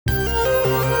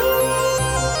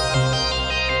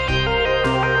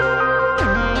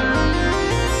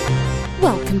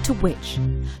Welcome to Which,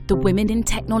 the Women in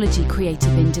Technology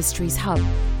Creative Industries Hub,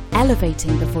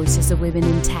 elevating the voices of women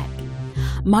in tech.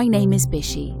 My name is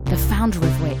Bishi, the founder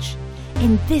of Which.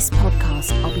 In this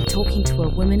podcast, I'll be talking to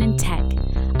a woman in tech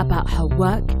about her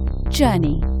work,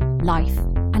 journey, life,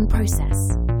 and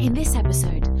process. In this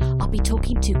episode, I'll be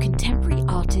talking to contemporary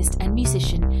artist and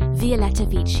musician Violetta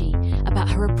Vici about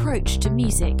her approach to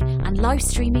music and live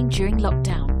streaming during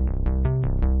lockdown.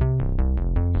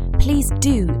 Please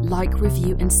do like,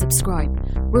 review, and subscribe.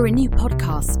 We're a new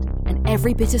podcast, and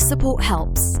every bit of support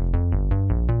helps.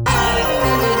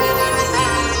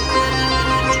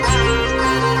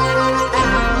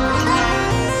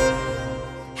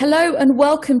 Hello and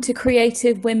welcome to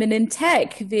Creative Women in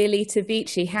Tech. Violetta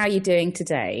Vici, how are you doing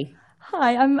today?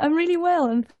 Hi, I'm really well,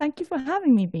 and thank you for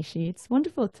having me, Bishi. It's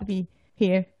wonderful to be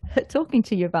here talking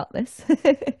to you about this.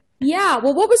 Yeah,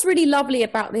 well, what was really lovely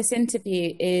about this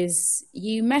interview is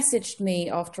you messaged me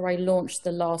after I launched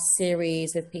the last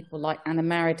series with people like Anna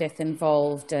Meredith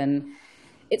involved. And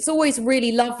it's always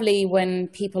really lovely when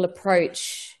people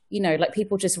approach, like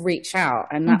people just reach out.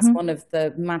 And that's one of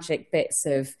the magic bits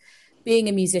of being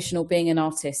a musician or being an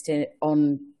artist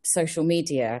on social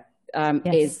media.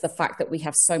 Is the fact that we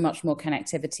have so much more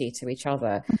connectivity to each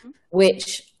other,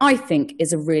 which I think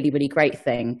is a really, really great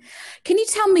thing. Can you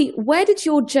tell me, where did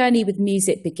your journey with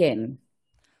music begin?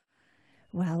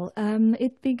 Well,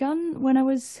 it began when I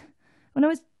was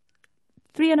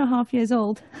 3.5 years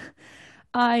old.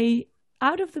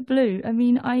 Out of the blue,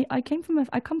 I come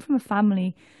from a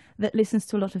family that listens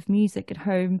to a lot of music at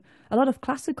home, a lot of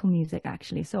classical music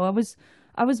actually. So I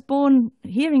was born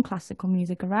hearing classical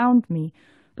music around me.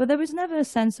 But there was never a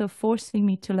sense of forcing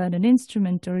me to learn an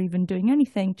instrument or even doing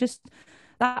anything. Just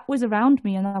that was around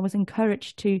me, and I was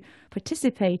encouraged to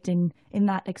participate in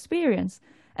that experience.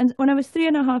 And when I was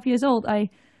 3.5 years old, I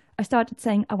started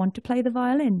saying, I want to play the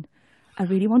violin. I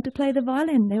really want to play the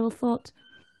violin.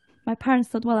 My parents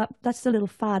thought, well, that's a little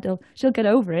fad. She'll get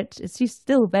over it. She's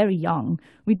still very young.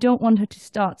 We don't want her to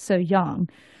start so young.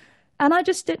 And I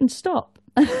just didn't stop.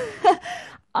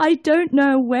 I don't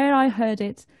know where I heard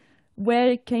it.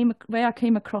 Where I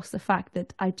came across the fact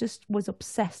that I just was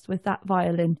obsessed with that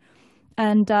violin,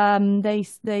 and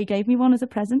they gave me one as a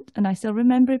present, and I still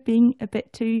remember it being a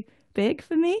bit too big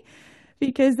for me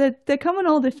because they come in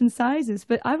all different sizes,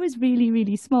 but I was really,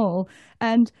 really small,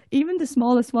 and even the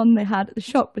smallest one they had at the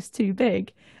shop was too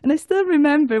big. And I still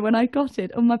remember when I got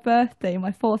it on my birthday,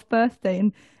 my 4th birthday,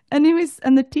 and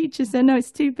the teacher said, no,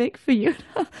 it's too big for you.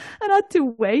 And I had to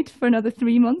wait for another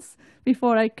 3 months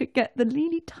before I could get the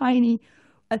really tiny,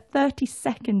 a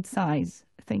 32nd size,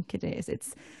 I think it is.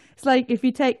 It's like if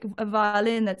you take a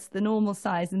violin that's the normal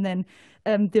size and then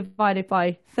divide it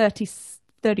by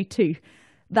 32,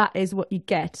 that is what you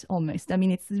get almost.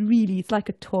 It's like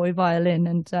a toy violin.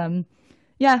 And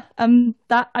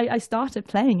I started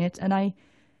playing it, and I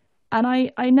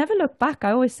never looked back.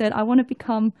 I always said I want to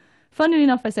become, funnily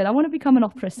enough, I want to become an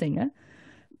opera singer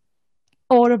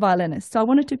or a violinist. So I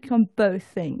wanted to become both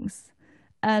things.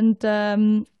 And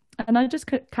I just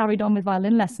carried on with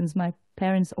violin lessons. My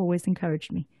parents always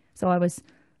encouraged me. So I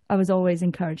was always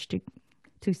encouraged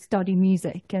to study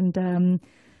music, and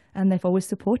they've always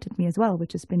supported me as well,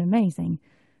 which has been amazing.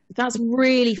 That's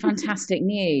really fantastic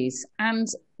news, and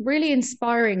really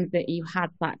inspiring that you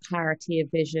had that clarity of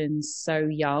vision so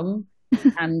young.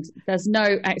 And there's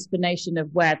no explanation of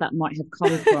where that might have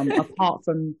come from apart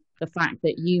from the fact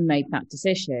that you made that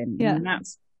decision. Yeah. And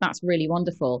that's really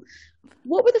wonderful.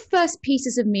 What were the first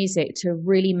pieces of music to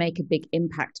really make a big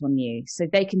impact on you? So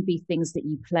they can be things that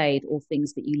you played or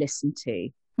things that you listened to.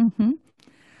 Mm-hmm.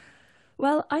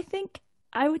 Well, I think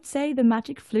I would say the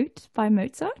Magic Flute by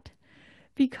Mozart,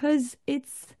 because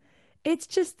it's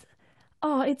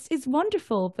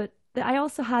wonderful. But I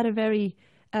also had a very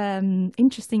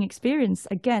interesting experience.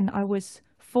 Again, I was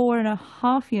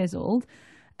 4.5 years old,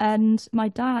 and my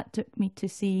dad took me to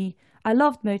see. I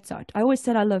loved Mozart. I always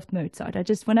said I loved Mozart.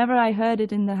 Whenever I heard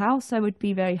it in the house, I would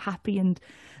be very happy and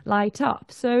light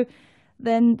up. So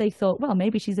then they thought, well,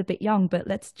 maybe she's a bit young, but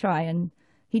let's try. And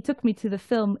he took me to the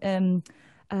film,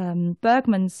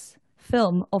 Bergman's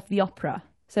film of the opera.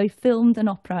 So he filmed an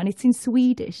opera, and it's in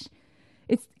Swedish.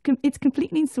 It's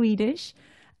completely in Swedish,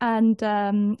 and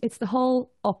it's the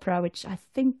whole opera, which I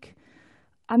think,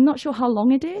 I'm not sure how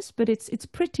long it is, but it's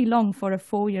pretty long for a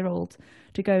 4-year-old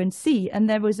to go and see. And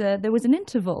there was an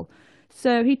interval.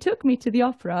 So he took me to the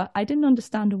opera. I didn't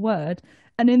understand a word.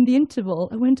 And in the interval,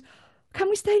 I went, can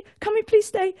we stay? Can we please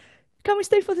stay? Can we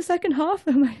stay for the second half?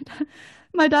 And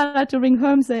my dad had to ring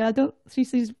home, say, she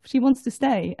says she wants to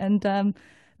stay. And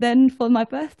then for my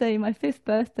birthday, my fifth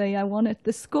birthday, I wanted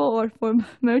the score for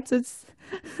Mozart's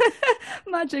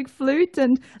Magic Flute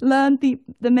and learned the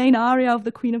main aria of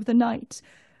the Queen of the Night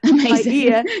by Amazing.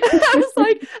 ear. I was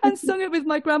like, and sung it with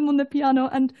my grandma on the piano.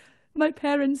 And my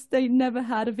parents, they never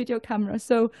had a video camera,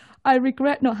 so I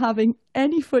regret not having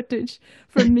any footage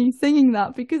from me singing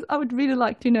that, because I would really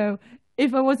like to know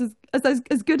if I was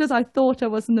as good as I thought I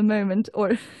was in the moment,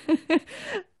 or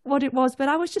what it was. But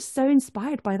I was just so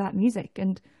inspired by that music,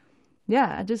 and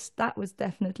yeah, that was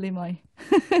definitely my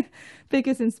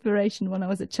biggest inspiration when I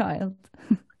was a child.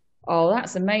 Oh,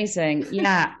 that's amazing.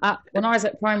 Yeah. When I was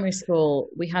at primary school,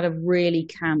 we had a really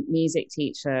camp music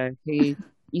teacher who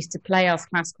used to play us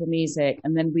classical music,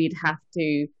 and then we'd have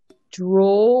to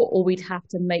draw, or we'd have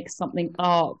to make something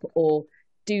up or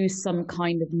do some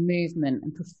kind of movement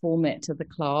and perform it to the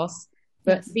class.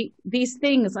 But Yes. these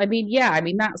things, I mean, yeah, I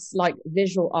mean, that's like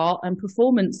visual art and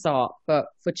performance art, but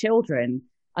for children.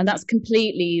 And that's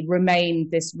completely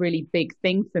remained this really big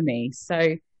thing for me.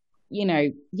 So,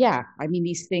 yeah, I mean,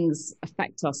 these things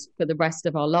affect us for the rest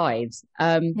of our lives.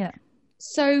 Yeah.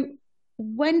 So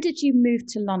when did you move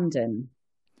to London?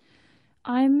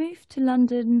 I moved to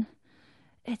London.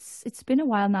 It's been a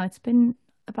while now. It's been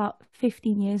about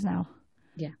 15 years now,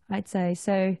 Yeah. I'd say.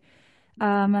 So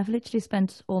I've literally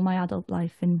spent all my adult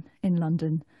life in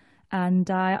London. And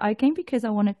I came because I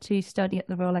wanted to study at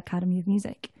the Royal Academy of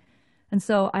Music. And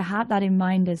so I had that in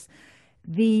mind as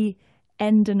the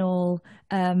end and all,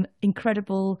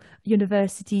 incredible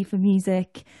university for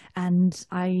music. And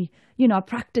I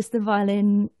practiced the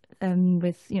violin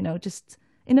with, just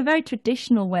in a very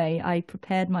traditional way. I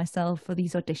prepared myself for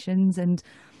these auditions. And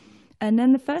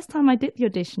then the first time I did the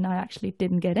audition, I actually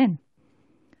didn't get in.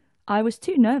 I was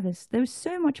too nervous. There was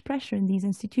so much pressure in these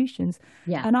institutions.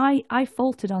 Yeah. And I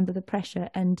faltered under the pressure.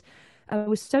 And I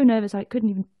was so nervous I couldn't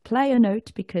even play a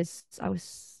note because I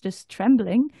was just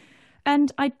trembling.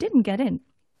 And I didn't get in.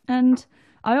 And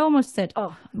I almost said,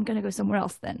 oh, I'm going to go somewhere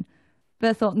else then. But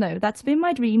I thought, no, that's been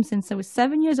my dream since I was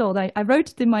 7 years old. I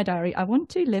wrote it in my diary. I want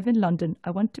to live in London.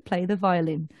 I want to play the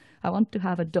violin. I want to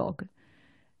have a dog.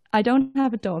 I don't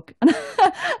have a dog.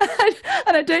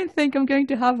 And I don't think I'm going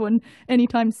to have one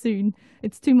anytime soon.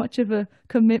 It's too much of a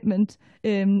commitment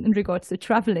in regards to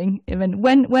traveling, even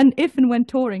if and when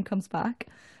touring comes back.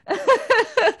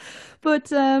 But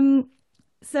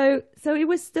so it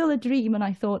was still a dream, and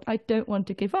I thought I don't want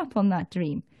to give up on that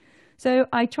dream. So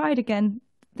I tried again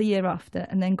the year after,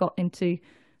 and then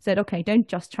said, okay, don't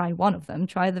just try one of them,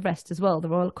 try the rest as well, the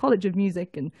Royal College of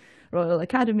Music and Royal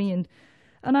Academy, and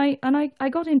I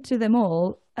got into them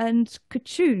all and could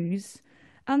choose.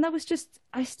 And that was just,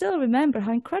 I still remember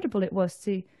how incredible it was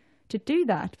to do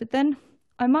that. But then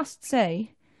I must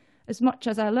say, as much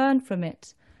as I learned from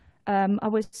it, I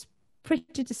was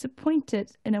pretty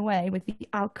disappointed in a way with the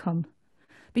outcome,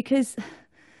 because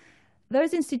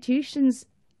those institutions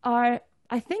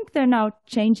I think they're now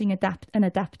changing,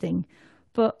 adapting,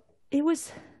 but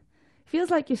feels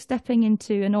like you're stepping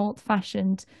into an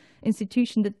old-fashioned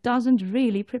institution that doesn't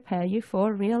really prepare you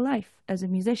for real life as a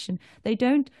musician. They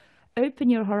don't open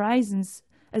your horizons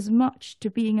as much to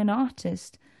being an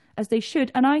artist as they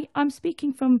should. And I'm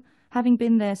speaking from having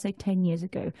been there, say, 10 years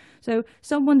ago. So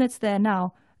someone that's there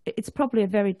now, it's probably a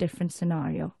very different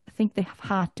scenario. I think they have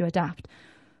had to adapt.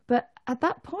 But at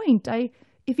that point,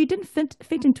 if you didn't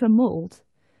fit into a mold,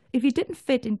 if you didn't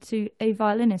fit into a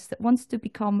violinist that wants to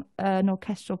become an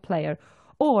orchestral player,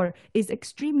 or is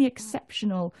extremely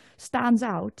exceptional, stands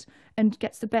out and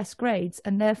gets the best grades,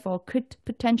 and therefore could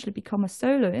potentially become a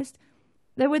soloist,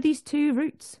 there were these two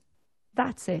routes.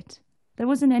 That's it. There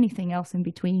wasn't anything else in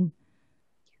between.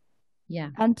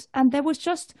 Yeah. And there was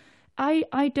just,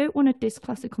 I don't want to diss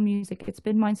classical music. It's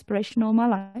been my inspiration all my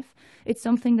life. It's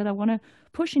something that I want to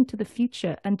push into the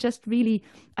future, and just really,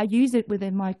 I use it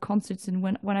within my concerts, and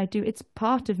when I do, it's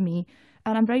part of me,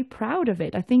 and I'm very proud of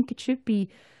it. I think it should be,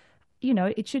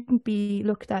 it shouldn't be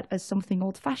looked at as something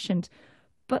old-fashioned,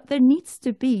 but there needs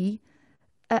to be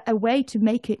a way to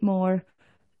make it more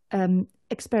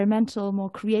experimental, more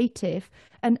creative,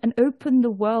 and open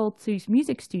the world to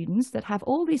music students that have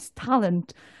all this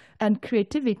talent and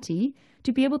creativity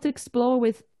to be able to explore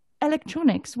with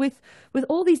electronics, with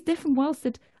all these different worlds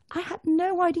that I had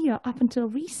no idea up until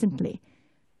recently.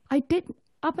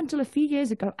 Up until a few years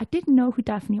ago, I didn't know who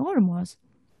Daphne Oram was.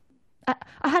 I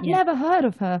had Yeah. never heard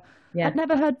of her. Yeah. I'd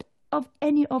never heard of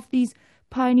any of these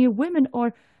pioneer women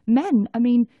or men. I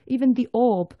mean, even the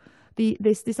Orb,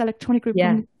 this electronic group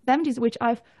Yeah. in the 70s, which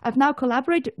I've now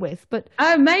collaborated with. But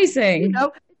Oh, amazing.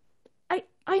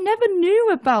 I never knew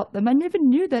about them. I never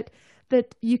knew that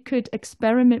you could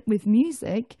experiment with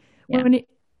music Yeah. when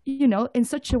in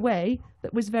such a way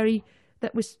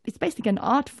it's basically an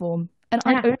art form. And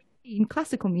I'd Yeah, only seen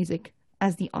classical music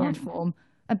as the yeah, art form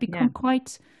and yeah, become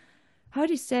quite, how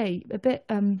do you say, a bit,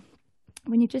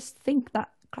 when you just think that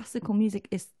classical music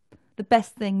is the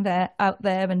best thing there out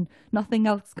there and nothing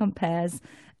else compares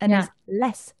and yeah, is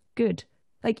less good.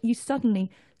 Like you suddenly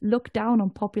look down on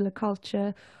popular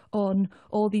culture, on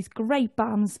all these great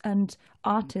bands and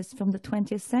artists from the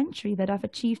 20th century that have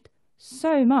achieved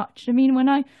so much. I mean, when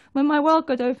my world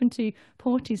got open to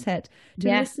Portishead, to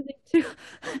yeah, listening to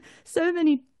so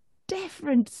many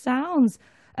different sounds,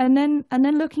 and then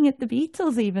looking at the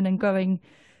Beatles even and going,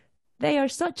 they are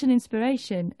such an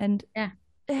inspiration, yeah,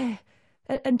 eh,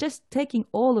 and just taking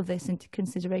all of this into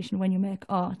consideration when you make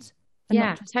art and not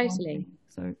yeah, just one totally. thing.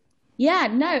 So Yeah,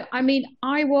 no, I mean,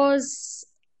 I was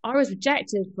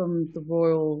rejected from the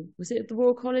Royal, was it the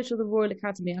Royal College or the Royal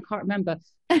Academy? I can't remember.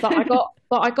 But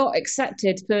I got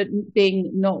accepted for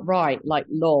being not right, like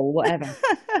lol, whatever.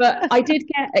 But I did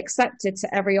get accepted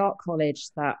to every art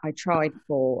college that I tried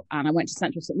for, and I went to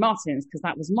Central St Martin's because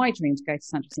that was my dream to go to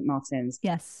Central St Martin's.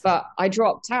 yes. But I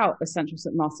dropped out of Central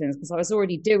St Martin's because I was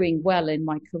already doing well in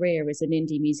my career as an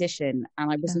indie musician,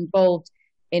 and I was Yeah. involved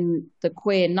in the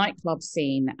queer nightclub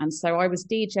scene. And so I was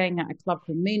DJing at a club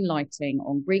called Moonlighting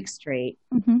on Greek Street.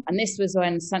 Hmm. And this was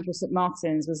when Central St.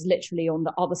 Martin's was literally on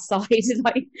the other side.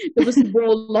 Like there was a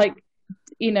wall, like,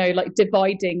 like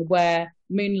dividing where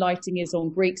Moonlighting is on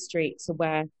Greek Street to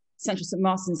where Central St.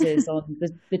 Martin's is on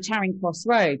the Charing Cross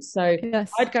Road. So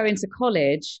Yes. I'd go into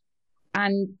college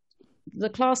and the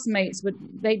classmates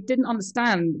they didn't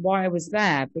understand why I was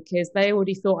there because they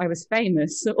already thought I was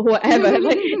famous or whatever.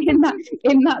 Like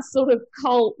in that sort of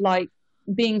cult, like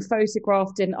being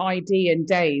photographed in ID and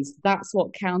days, that's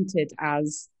what counted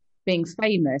as being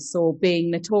famous or being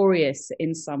notorious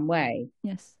in some way.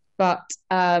 Yes. But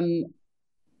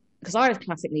because I was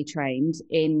classically trained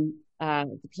in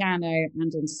the piano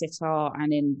and in sitar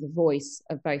and in the voice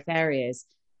of both areas.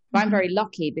 But I'm Hmm. very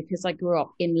lucky because I grew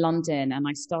up in London and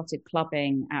I started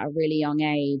clubbing at a really young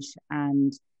age.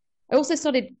 And I also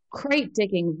started crate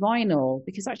digging vinyl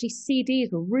because actually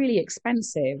CDs were really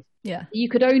expensive. Yeah. You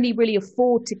could only really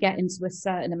afford to get into a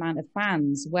certain amount of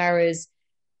bands, whereas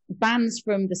bands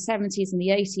from the 70s and the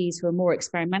 80s who were more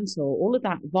experimental, all of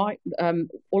that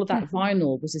Yeah.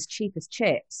 vinyl was as cheap as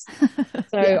chips.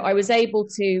 So Yeah. I was able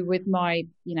to, with my,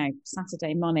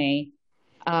 Saturday money,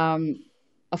 um,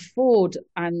 afford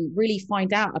and really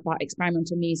find out about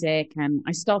experimental music. And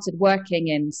I started working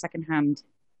in secondhand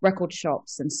record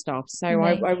shops and stuff. So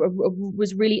I Amazing.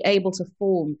 was really able to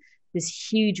form this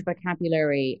huge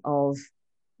vocabulary of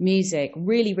music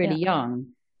really, really Yeah. young.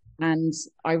 And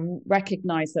I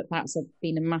recognize that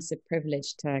been a massive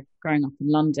privilege to growing up in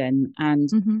London. And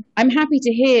Hmm. I'm happy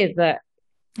to hear that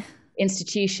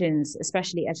institutions,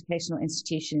 especially educational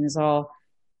institutions, are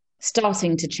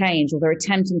starting to change or they're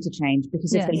attempting to change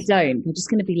because if they Yes. don't, they're just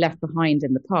going to be left behind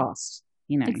in the past.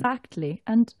 Exactly.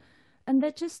 And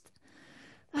they're just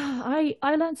I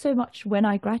learned so much when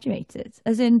I graduated.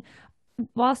 As in,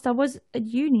 whilst I was at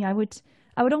uni, I would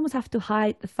almost have to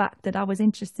hide the fact that I was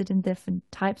interested in different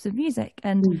types of music.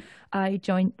 And Mm. I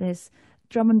joined this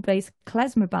drum and bass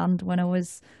klezmer band when I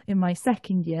was in my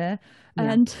second year,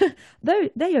 Yeah. and though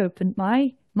they opened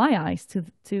my eyes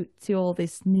to all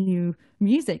this new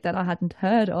music that I hadn't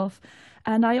heard of,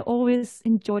 and I always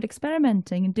enjoyed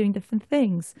experimenting and doing different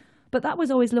things. But that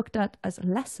was always looked at as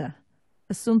lesser,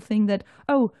 as something that,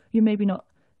 oh, you're maybe not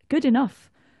good enough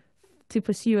to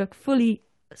pursue a fully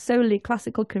solely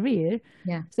classical career,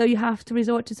 Yeah. so you have to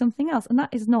resort to something else. And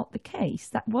that is not the case.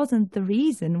 That wasn't the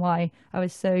reason why I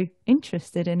was so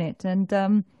interested in it. And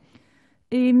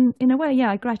in a way,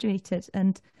 yeah, I graduated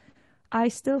and I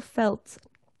still felt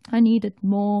I needed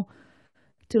more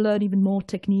to learn even more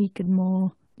technique and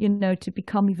more, to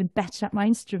become even better at my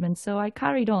instrument. So I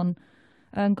carried on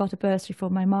and got a bursary for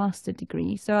my master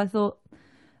degree. So I thought,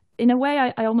 in a way,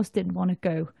 I almost didn't want to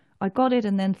go. I got it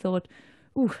and then thought,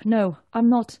 oh, no, I'm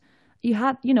not.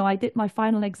 I did my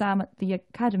final exam at the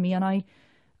academy and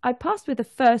I passed with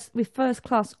first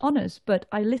class honors, but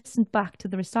I listened back to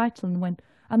the recital and went,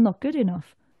 I'm not good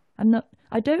enough.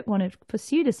 I don't want to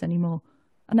pursue this anymore.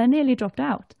 And I nearly dropped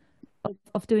out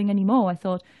of doing any more. I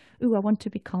thought, oh, I want to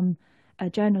become a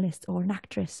journalist or an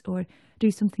actress or do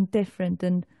something different.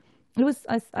 And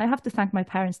I have to thank my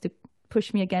parents to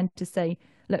push me again to say,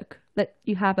 look, let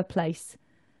you have a place.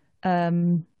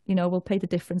 We'll pay the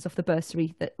difference of the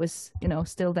bursary that was,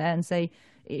 still there and say,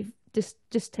 if,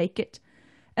 just take it.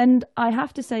 And I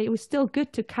have to say, it was still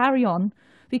good to carry on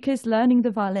because learning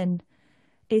the violin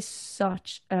is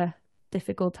such a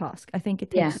difficult task. I think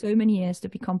it Yeah. takes so many years to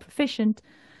become proficient.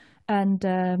 and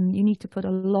you need to put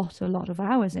a lot of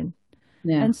hours in.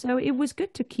 Yeah. And so it was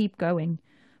good to keep going.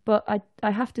 But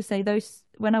I have to say, those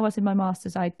when I was in my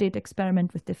master's, I did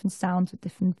experiment with different sounds, with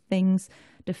different things,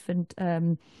 different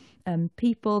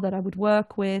people that I would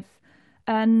work with.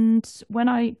 And when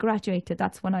I graduated,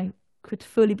 that's when I could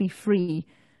fully be free.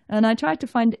 And I tried to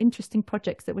find interesting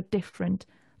projects that were different,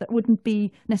 that wouldn't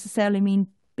be necessarily mean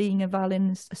being a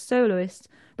violinist, a soloist,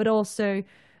 but also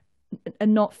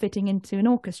not fitting into an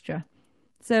orchestra.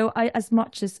 So I, as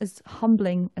much as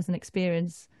humbling as an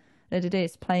experience that it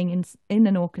is playing in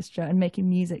an orchestra and making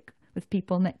music with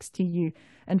people next to you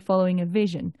and following a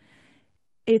vision,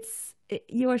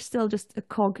 you are still just a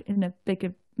cog in a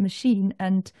bigger machine,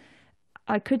 and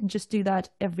I couldn't just do that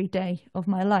every day of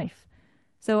my life.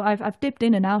 So I've dipped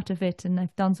in and out of it, and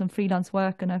I've done some freelance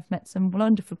work, and I've met some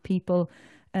wonderful people,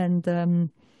 and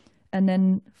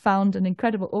then found an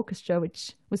incredible orchestra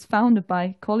which was founded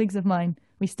by colleagues of mine.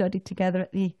 We studied together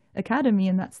at the academy,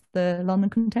 and that's the London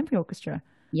Contemporary Orchestra.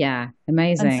 Yeah, And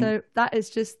amazing. so that is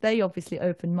just, they obviously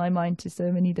opened my mind to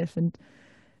so many different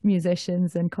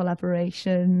musicians and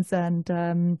collaborations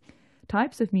and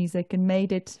types of music, and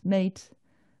made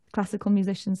classical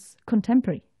musicians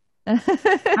contemporary.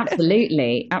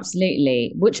 Absolutely,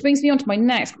 absolutely. Which brings me on to my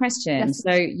next question. Yes.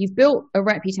 So you've built a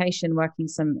reputation working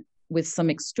with some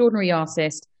extraordinary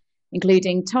artists,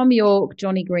 including Tom York,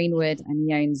 Johnny Greenwood, and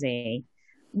Jónsi.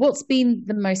 What's been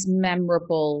the most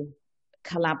memorable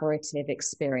collaborative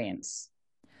experience?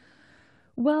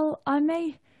 Well, I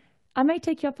may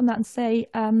take you up on that and say,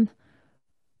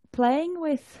 playing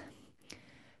with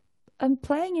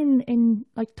playing in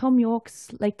like Tom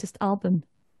York's latest album,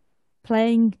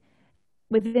 playing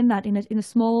within that in a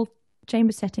small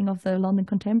chamber setting of the London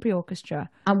Contemporary Orchestra.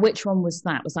 And which one was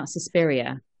that? Was that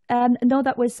Suspiria? No,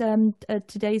 that was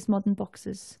today's modern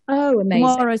boxes. Oh, amazing.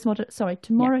 Yeah,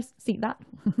 Tomorrow's, see that.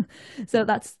 So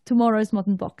that's tomorrow's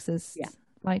modern boxes yeah,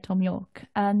 by Tom York,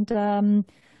 and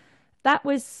that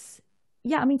was,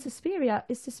 yeah. I mean, Suspiria.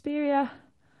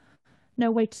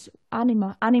 No, wait,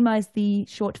 Anima. Anima is the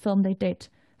short film they did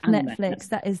for Anima. Netflix.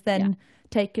 That is Yeah, then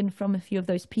taken from a few of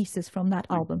those pieces from that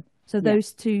right. album. So Yeah,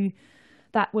 those two,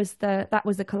 that was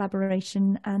the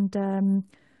collaboration, and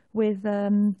with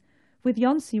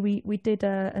Jónsi, we did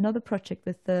another project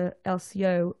with the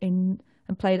LCO in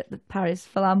and played at the Paris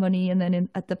Philharmonie, and then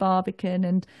at the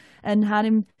Barbican, and had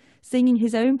him singing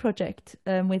his own project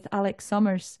with Alex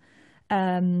Summers,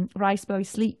 Rice Boy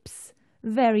Sleeps.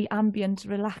 Very ambient,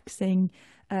 relaxing,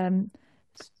 um,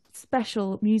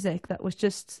 special music that was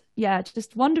just, yeah,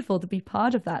 just wonderful to be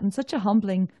part of that. And such a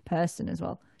humbling person as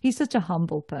well. He's such a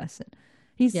humble person.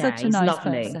 He's yeah, such a he's nice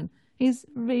lovely. person. He's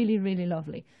really, really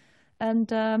lovely.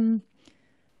 And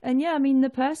yeah, I mean,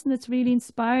 the person that's really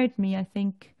inspired me, I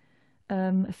think,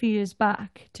 a few years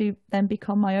back to then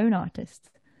become my own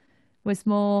artist was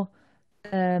more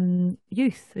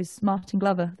youth. Is Martin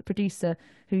Glover, the producer,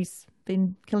 who's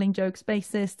been Killing Joke's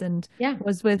bassist and Yeah,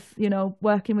 was with,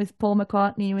 working with Paul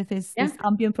McCartney with his yeah, this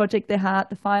ambient project they had,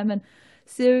 The Fireman.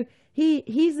 So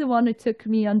he's the one who took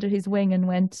me under his wing and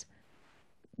went,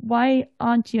 why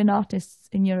aren't you an artist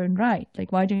in your own right?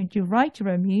 Like, why don't you write your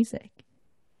own music?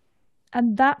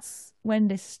 And that's when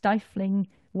this stifling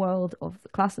world of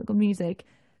classical music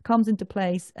comes into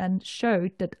place, and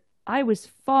showed that I was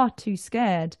far too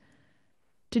scared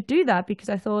to do that because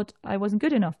I thought I wasn't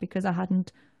good enough because I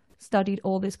hadn't studied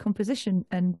all this composition,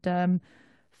 and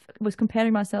was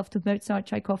comparing myself to Mozart,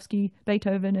 Tchaikovsky,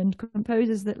 Beethoven, and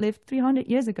composers that lived 300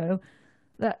 years ago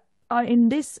that are in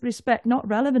this respect not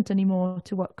relevant anymore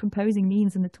to what composing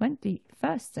means in the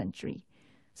 21st century.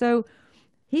 So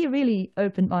he really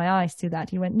opened my eyes to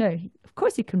that. He went, no, of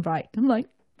course you can write. I'm like,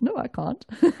 no, I can't.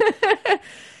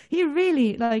 He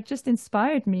really like just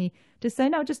inspired me to say,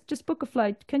 no, just book a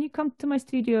flight. Can you come to my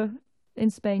studio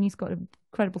in Spain? He's got an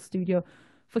incredible studio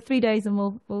for 3 days, and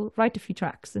we'll write a few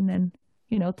tracks, and then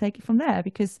take it from there.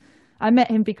 Because I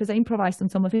met him because I improvised on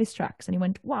some of his tracks, and he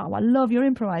went, wow, I love your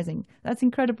improvising. That's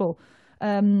incredible.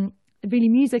 Really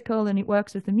musical, and it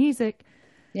works with the music.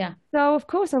 yeah. So of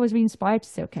course I was really inspired to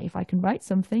say, okay, if I can write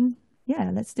something, yeah,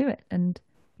 let's do it. And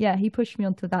yeah, he pushed me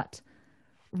onto that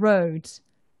road.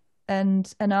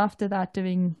 And after that,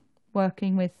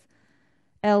 working with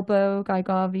Elbow Guy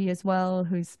Garvey as well,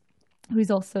 who's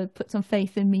also put some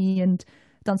faith in me and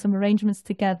done some arrangements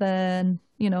together, and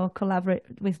collaborate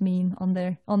with me on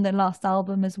their last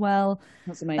album as well.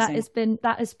 That's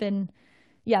amazing.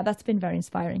 Yeah, that's been very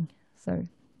inspiring. So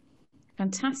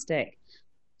Fantastic.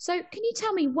 So, can you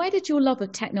tell me, where did your love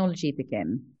of technology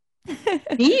begin?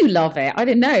 Do you love it? I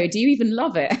don't know. Do you even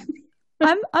love it?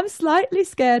 I'm slightly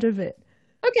scared of it.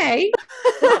 Okay.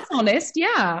 Well, that's honest.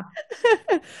 Yeah.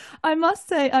 I must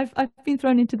say I've been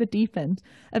thrown into the deep end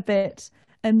a bit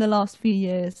in the last few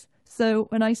years. So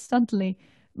when I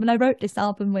wrote this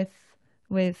album with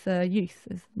Youth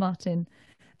with Martin,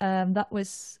 that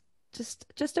was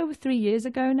just over 3 years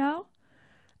ago now.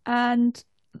 And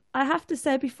I have to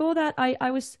say, before that,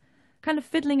 I was kind of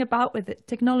fiddling about with it,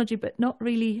 technology, but not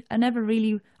really.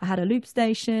 I had a loop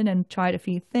station and tried a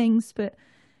few things, but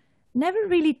never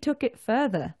really took it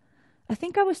further. I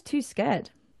think I was too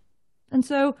scared. And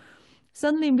so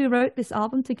suddenly we wrote this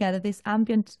album together, this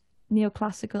ambient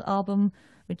neoclassical album,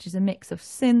 which is a mix of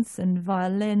synths and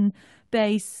violin,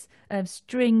 bass,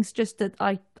 strings. Just that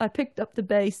I picked up the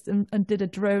bass and did a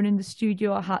drone in the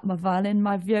studio. I had my violin,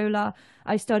 my viola.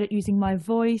 I started using my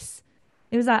voice.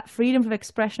 It was that freedom of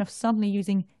expression of suddenly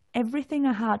using everything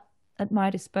I had at my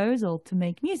disposal to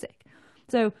make music.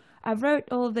 So I wrote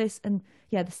all of this, and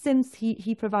yeah, the synths,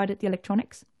 he provided the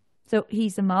electronics. So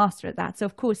he's a master at that. So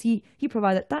of course he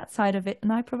provided that side of it,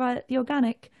 and I provided the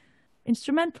organic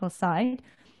instrumental side.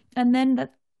 And then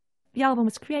the album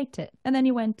was created. And then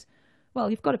he went, well,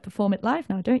 you've got to perform it live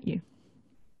now, don't you?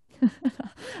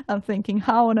 I'm thinking,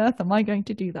 how on earth am I going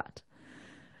to do that?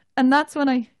 And that's when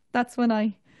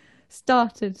I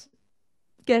started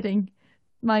getting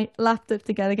my laptop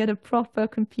together, get a proper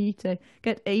computer,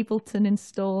 get Ableton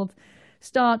installed,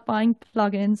 start buying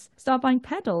plugins, start buying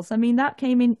pedals. I mean, that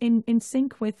came in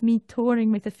sync with me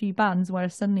touring with a few bands where I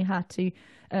suddenly had to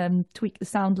tweak the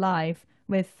sound live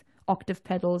with octave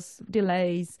pedals,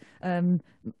 delays,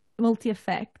 multi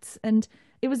effects. And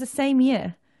it was the same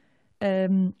year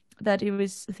that it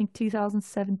was, I think,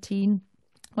 2017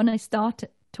 when I started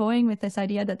toying with this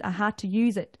idea that I had to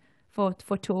use it for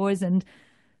tours and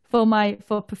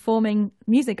for performing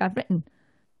music I've written.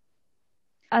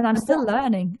 And I'm still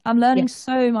learning. I'm learning Yes.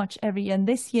 so much every year. And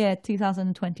this year,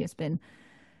 2020, has been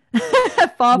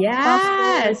far, fast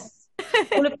forward. Yes.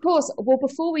 Well, of course. Well,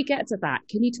 before we get to that,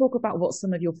 can you talk about what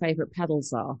some of your favorite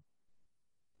pedals are?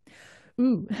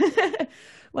 Ooh.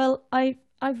 Well, I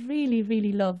really,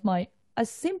 really love my, as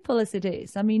simple as it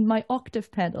is. I mean, my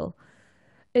octave pedal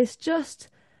is just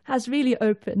has really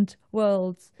opened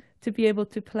worlds to be able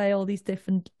to play all these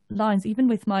different lines. Even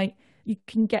with my, you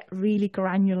can get really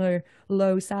granular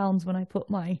low sounds when I put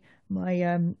my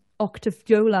octave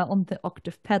viola on the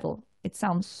octave pedal. It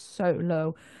sounds so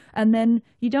low. And then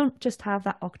you don't just have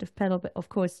that octave pedal, but of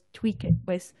course tweak it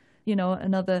with,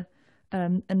 another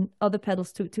and other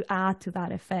pedals to add to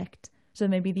that effect. So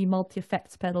maybe the multi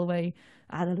effects pedal where you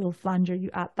add a little flanger, you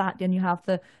add that, then you have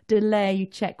the delay, you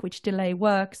check which delay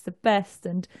works the best,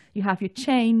 and you have your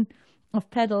chain of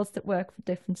pedals that work for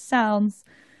different sounds.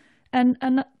 And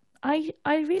I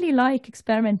really like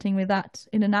experimenting with that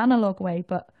in an analog way,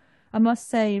 but I must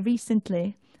say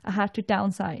recently I had to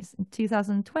downsize. In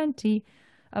 2020,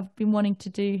 I've been wanting to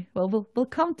do, well, we'll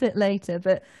come to it later,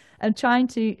 but I'm trying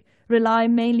to rely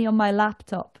mainly on my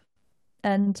laptop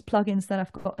and plugins that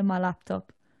I've got in my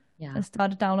laptop. Yeah. I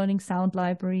started downloading sound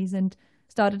libraries and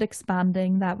started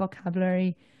expanding that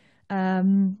vocabulary.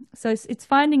 So it's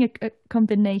finding a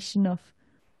combination of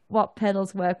what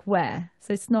pedals work where.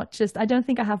 So it's not just, I don't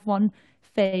think I have one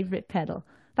favorite pedal.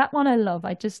 That one I love.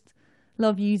 I just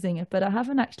love using it, but I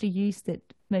haven't actually used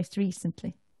it most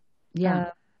recently Yeah.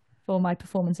 uh, for my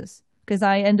performances because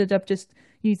I ended up just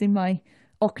using my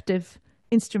octave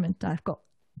instrument that I've got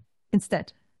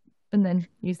instead and then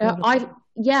use the other one. I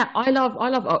yeah, I love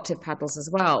octave pedals as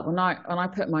well. When I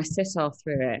put my sitar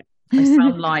through it, I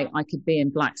sound like I could be in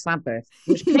Black Sabbath,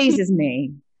 which pleases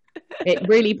me. It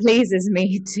really pleases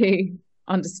me to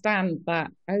understand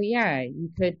that, oh yeah, you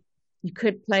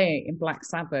could play it in Black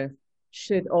Sabbath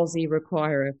should Ozzy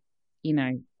require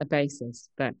a bassist.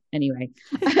 But anyway.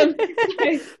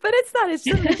 But it's not, it's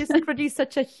suddenly just produce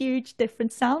such a huge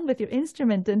different sound with your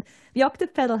instrument. And the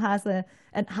octave pedal has a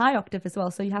high octave as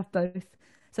well, so you have both.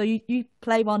 So you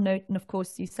play one note and of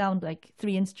course you sound like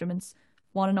three instruments,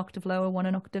 one an octave lower, one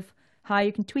an octave higher.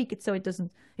 You can tweak it so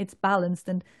it's balanced.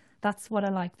 And that's what I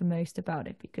like the most about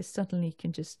it because suddenly you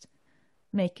can just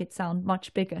make it sound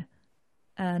much bigger.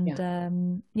 And Yeah.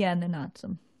 yeah, and then add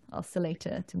some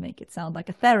oscillator to make it sound like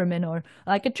a theremin or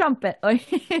like a trumpet.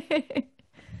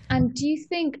 And do you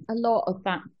think a lot of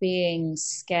that being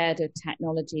scared of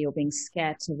technology or being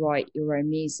scared to write your own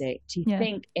music, do you Yeah,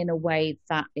 think in a way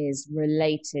that is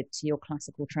related to your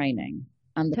classical training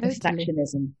and the totally.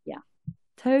 perfectionism? Yeah.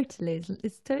 Totally.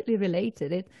 It's totally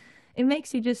related. It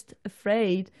makes you just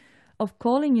afraid of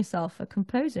calling yourself a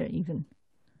composer even.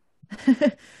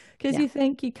 Because Yeah. you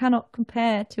think you cannot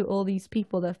compare to all these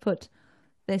people that have put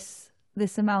this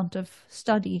amount of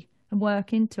study and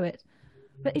work into it.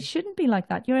 But it shouldn't be like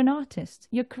that. You're an artist.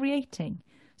 You're creating.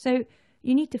 So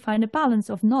you need to find a balance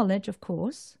of knowledge, of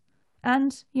course,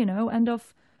 and and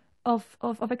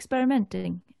of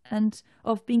experimenting and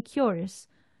of being curious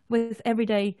with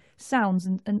everyday sounds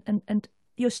and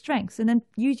your strengths, and then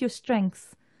use your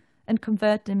strengths and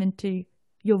convert them into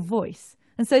your voice.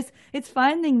 And so it's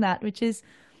finding that, which is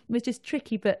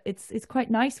tricky, but it's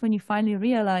quite nice when you finally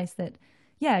realize that,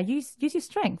 yeah, use your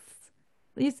strengths.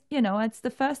 It's the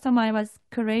first time I was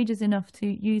courageous enough to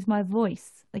use my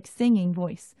voice, like singing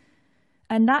voice.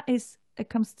 And it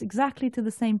comes exactly to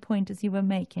the same point as you were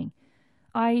making.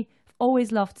 I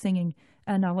always loved singing,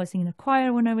 and I was in a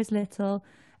choir when I was little,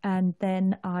 and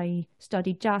then I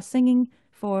studied jazz singing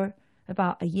for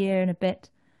about a year and a bit.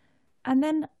 And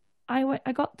then I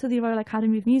got to the Royal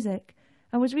Academy of Music.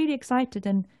 I was really excited,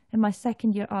 and in my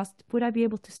second year asked, would I be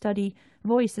able to study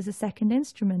voice as a second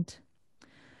instrument?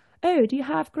 Oh, do you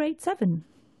have grade 7?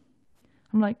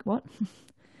 I'm like, what?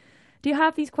 Do you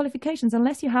have these qualifications?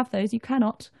 Unless you have those, you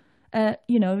cannot, it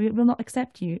will not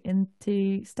accept you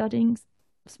into studying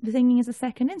singing as a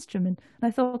second instrument. And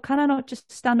I thought, can I not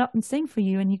just stand up and sing for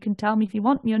you and you can tell me if you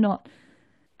want me or not?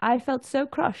 I felt so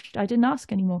crushed. I didn't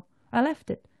ask anymore. I left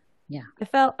it. Yeah.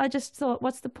 I just thought,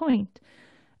 what's the point?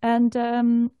 And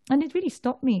it really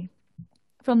stopped me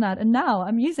from that. And now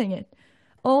I'm using it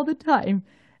all the time.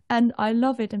 And I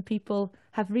love it. And people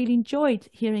have really enjoyed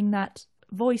hearing that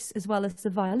voice as well as the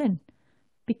violin,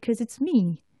 because it's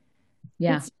me.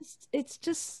 Yeah. It's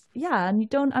just, yeah.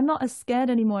 And I'm not as scared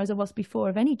anymore as I was before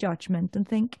of any judgment, and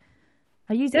think,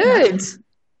 I use it now. Good.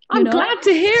 I'm glad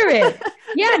to hear it.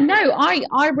 Yeah, no,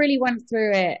 I really went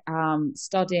through it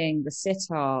studying the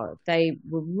sitar. They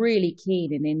were really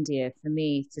keen in India for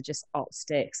me to just up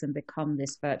sticks and become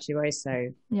this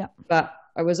virtuoso. Yeah. But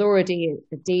I was already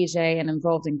a DJ and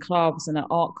involved in clubs and at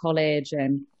art college,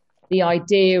 and the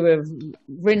idea of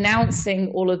renouncing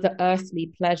all of the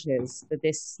earthly pleasures for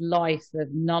this life of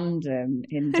nundom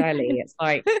in Delhi, it's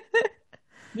like,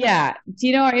 yeah, do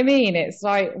you know what I mean? It's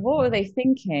like, what were they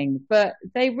thinking? But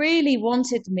they really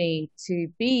wanted me to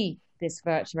be this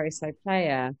virtuoso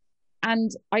player.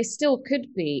 And I still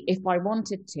could be if I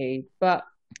wanted to, but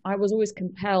I was always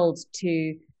compelled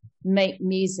to make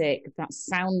music that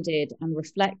sounded and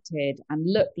reflected and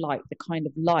looked like the kind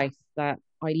of life that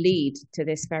I lead to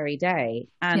this very day.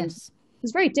 And Yes. it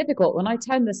was very difficult when I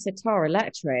turned the sitar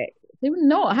electric. They were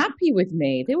not happy with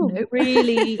me. They were Nope.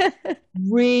 really,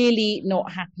 really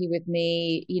not happy with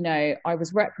me. I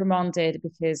was reprimanded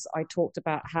because I talked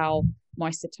about how my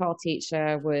sitar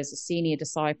teacher was a senior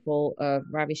disciple of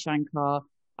Ravi Shankar.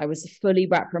 I was fully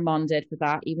reprimanded for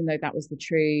that, even though that was the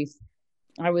truth.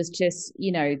 I was just,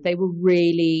 they were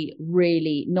really,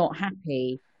 really not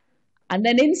happy. And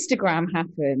then Instagram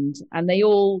happened and they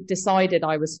all decided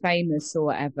I was famous or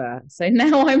whatever. So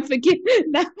now I'm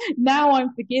forgiven. Now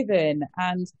I'm forgiven.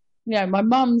 And, my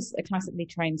mum's a classically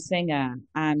trained singer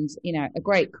and, a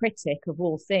great critic of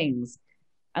all things.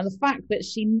 And the fact that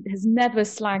she has never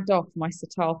slagged off my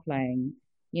sitar playing,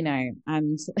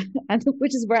 and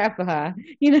which is rare for her,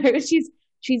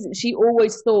 she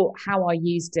always thought how I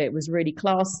used it was really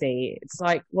classy. It's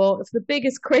like, well, if the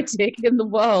biggest critic in the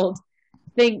world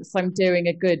thinks I'm doing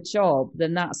a good job,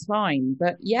 then that's fine.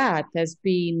 But yeah, there's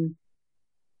been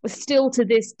still to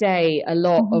this day a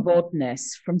lot of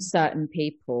oddness from certain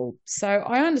people. So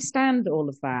I understand all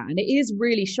of that. And it is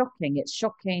really shocking. It's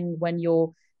shocking when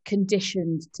you're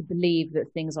conditioned to believe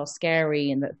that things are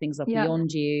scary and that things are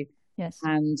beyond you. Yes.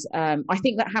 And I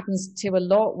think that happens to a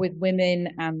lot with women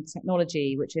and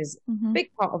technology, which is a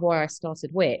big part of why I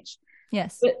started Witch.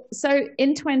 Yes. But so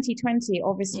in 2020,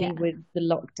 obviously with the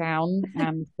lockdown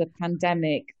and the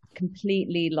pandemic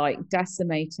completely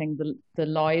decimating the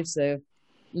lives of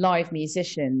live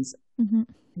musicians,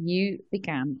 you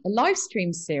began a live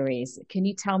stream series. Can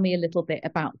you tell me a little bit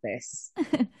about this?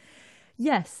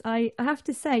 Yes, I have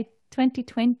to say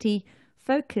 2020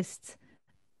 focused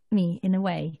me in a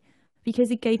way,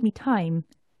 because it gave me time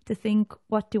to think,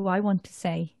 what do I want to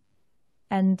say?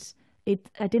 And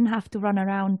I didn't have to run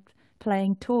around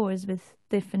playing tours with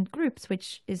different groups,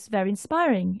 which is very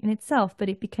inspiring in itself, but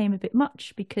it became a bit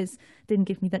much because it didn't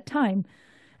give me that time.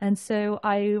 And so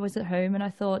I was at home and I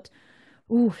thought,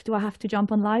 oh, do I have to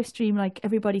jump on live stream like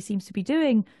everybody seems to be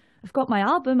doing? I've got my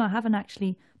album. I haven't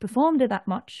actually performed it that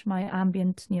much, my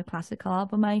ambient neoclassical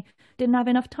album. I didn't have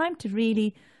enough time to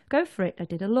really go for it. I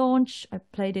did a launch. I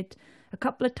played it a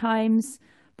couple of times,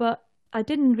 but I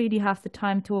didn't really have the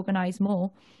time to organize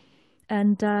more.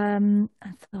 And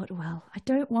I thought, well, I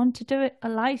don't want to do it a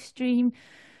live stream.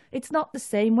 it's not the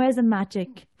same. Where's the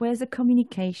magic? Where's the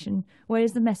communication?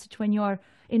 Where's the message when you're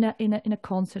in a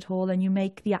concert hall and you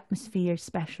make the atmosphere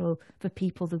special for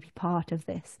people to be part of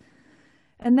this?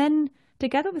 And then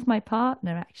together with my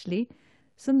partner, actually,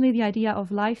 suddenly the idea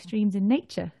of live streams in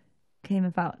nature came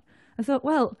about. I thought,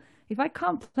 well, if I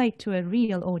can't play to a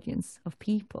real audience of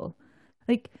people,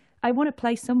 like I want to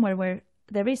play somewhere where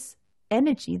there is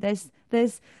energy. There's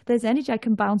energy I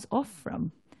can bounce off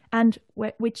from, and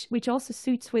which also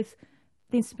suits with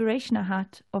the inspiration I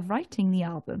had of writing the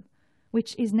album,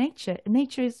 which is nature.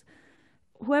 Nature is,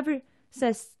 whoever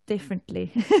says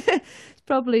differently is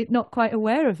probably not quite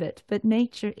aware of it, but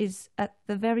nature is at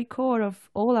the very core of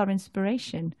all our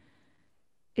inspiration.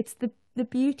 It's the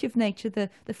beauty of nature, the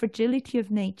fragility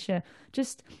of nature,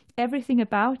 just everything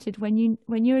about it. When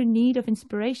you're in need of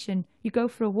inspiration, you go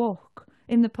for a walk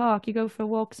in the park, you go for a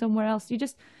walk somewhere else.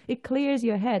 It clears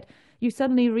your head. You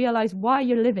suddenly realize why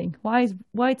you're living, why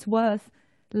it's worth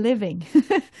living.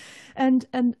 and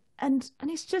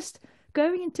it's just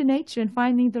going into nature and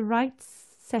finding the right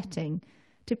setting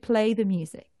to play the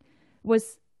music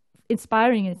was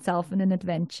inspiring in itself and an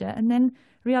adventure. And then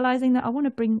realizing that I want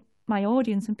to bring my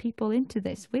audience and people into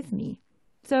this with me.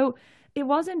 So it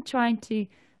wasn't trying to,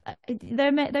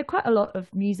 there are quite a lot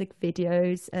of music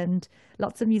videos and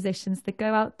lots of musicians that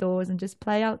go outdoors and just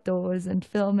play outdoors and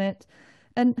film it.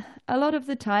 And a lot of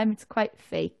the time it's quite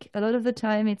fake. A lot of the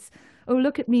time it's, oh,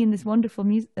 look at me in this wonderful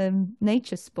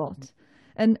nature spot.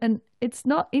 And it's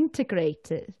not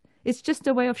integrated. It's just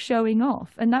a way of showing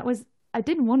off. And I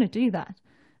didn't want to do that.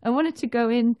 I wanted to go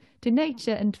into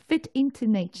nature and fit into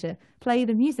nature, play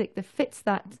the music that fits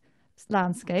that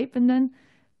landscape, and then,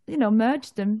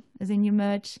 merge them, as in you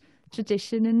merge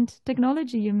tradition and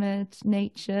technology, you merge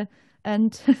nature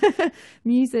and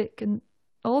music and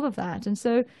all of that. And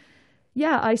so,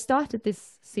 yeah, I started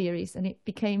this series and it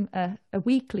became a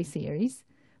weekly series,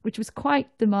 which was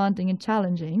quite demanding and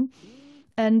challenging.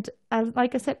 And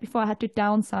like I said before, I had to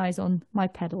downsize on my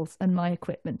pedals and my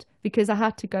equipment because I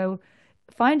had to go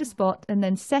find a spot and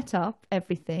then set up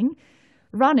everything,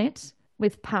 run it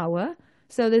with power.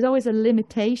 So there's always a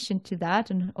limitation to that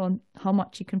and on how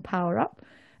much you can power up.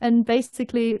 And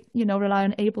basically, rely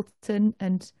on Ableton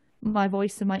and my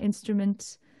voice and my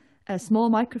instrument, a small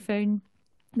microphone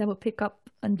that will pick up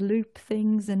and loop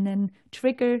things and then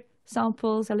trigger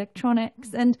samples,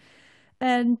 electronics,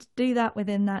 and do that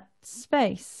within that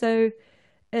space. So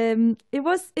I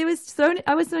was thrown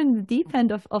in the deep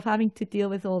end of having to deal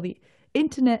with all the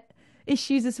internet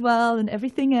issues as well and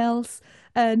everything else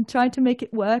and trying to make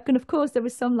it work. And of course there were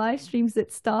some live streams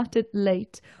that started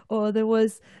late, or there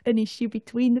was an issue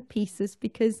between the pieces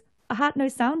because I had no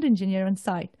sound engineer on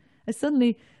site. I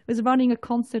suddenly was running a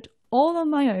concert all on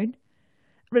my own,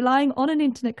 relying on an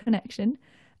internet connection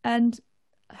and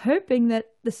hoping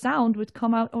that the sound would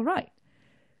come out all right,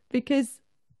 because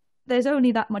there's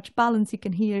only that much balance you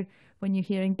can hear when you're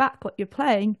hearing back what you're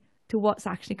playing to what's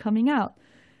actually coming out.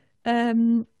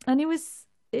 And it was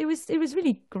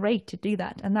really great to do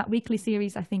that. And that weekly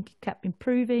series, I think, kept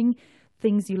improving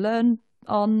things you learn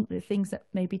on, the things that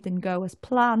maybe didn't go as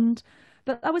planned.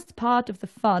 But that was part of the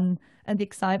fun and the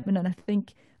excitement. And I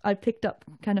think I picked up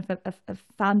kind of a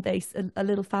fan base, a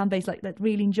little fan base like that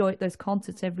really enjoyed those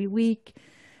concerts every week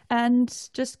and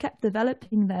just kept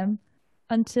developing them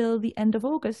until the end of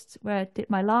August, where I did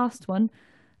my last one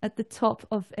at the top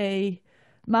of a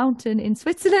mountain in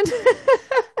Switzerland.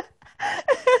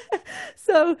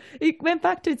 So it went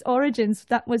back to its origins.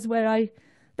 That's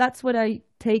what I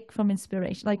take from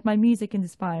inspiration. Like my music is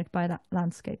inspired by that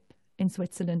landscape in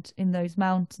Switzerland, in those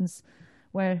mountains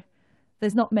where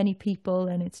there's not many people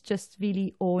and it's just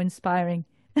really awe-inspiring.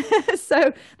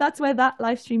 So that's where that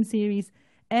live stream series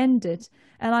ended.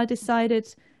 And I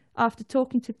decided, after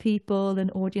talking to people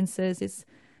and audiences,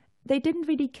 they didn't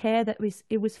really care that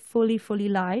it was fully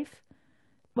live.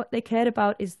 What they cared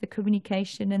about is the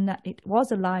communication and that it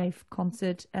was a live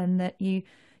concert and that it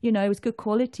was good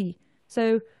quality.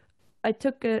 So I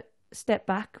took a step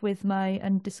back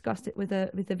and discussed it with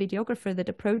a videographer that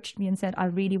approached me and said, I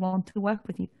really want to work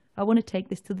with you. I want to take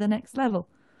this to the next level.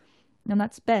 And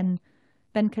that's Ben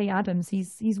K. Adams.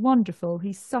 He's wonderful.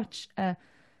 He's such a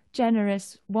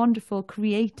generous, wonderful,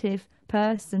 creative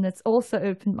person that's also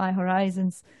opened my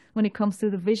horizons when it comes to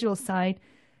the visual side.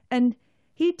 And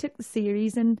he took the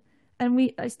series and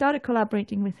I started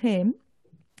collaborating with him.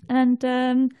 And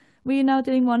we're now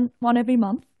doing one every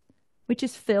month, which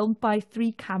is filmed by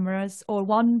 3 cameras or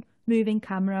 1 moving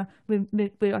camera.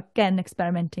 We're again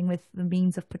experimenting with the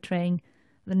means of portraying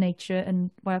the nature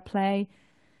and where I play,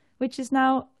 which is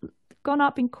now gone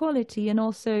up in quality. And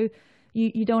also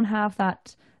you don't have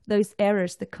those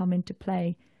errors that come into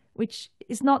play which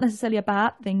is not necessarily a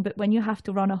bad thing, but when you have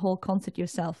to run a whole concert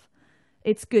yourself,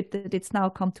 it's good that it's now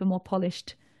come to a more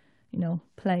polished,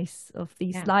 place of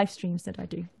these Yeah. live streams that I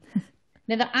do.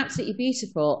 No, they're absolutely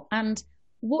beautiful. And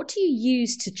what do you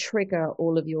use to trigger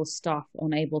all of your stuff on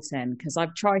Ableton? Because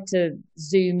I've tried to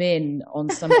zoom in on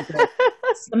some of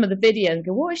the videos and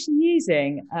go, what is she using?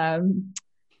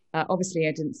 Obviously,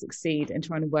 I didn't succeed in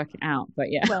trying to work it out, but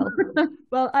yeah.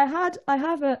 Well, I had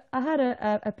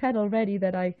a pedal ready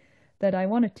that I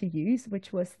wanted to use, which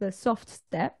was the Soft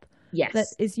Step that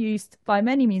Yes. is used by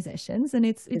many musicians, and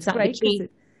it's Is it's that the great because key?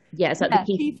 Yeah, is that the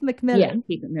key? Keith Yeah, McMillan.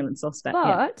 Keith McMillan soft step.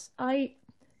 Yeah. But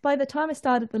by the time I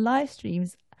started the live streams,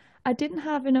 I didn't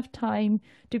have enough time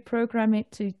to program it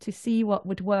to see what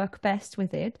would work best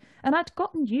with it, and I'd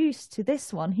gotten used to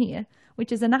this one here,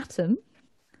 which is an Atom,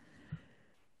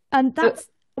 and Oh, that's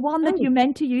one that oh, you're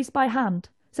meant to use by hand.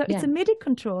 So it's yeah, a MIDI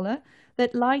controller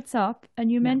that lights up,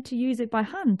 and you're yeah, meant to use it by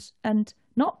hand and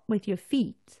not with your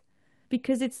feet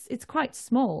because it's quite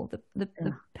small. The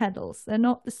yeah, pedals, they're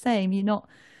not the same. You're not.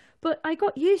 But I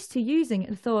got used to using it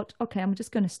and thought, okay, I'm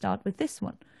just going to start with this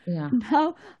one. yeah,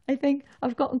 Now I think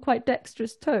I've gotten quite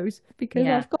dexterous toes because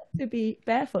yeah, I've got to be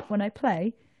barefoot when I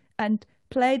play and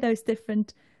play those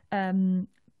different um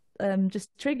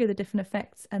just trigger the different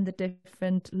effects and the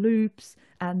different loops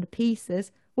and the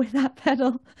pieces with that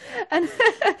pedal. And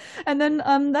and then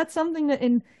that's something that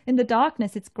in the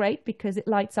darkness it's great because it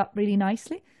lights up really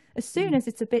nicely. As soon mm, as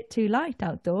it's a bit too light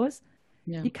outdoors,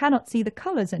 yeah. you cannot see the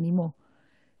colors anymore.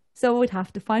 So I would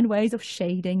have to find ways of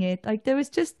shading it. Like there was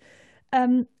just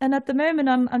and at the moment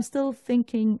I'm still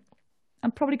thinking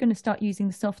I'm probably going to start using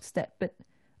the soft step, but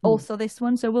Mm, also this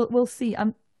one. So we'll see.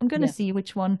 I'm going to yeah. see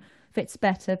which one fits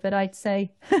better, but I'd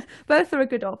say both are a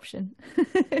good option.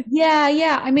 Yeah,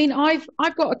 yeah. I mean, I've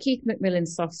got a Keith McMillan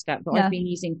soft step that I've Yeah. been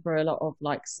using for a lot of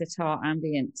like sitar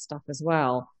ambient stuff as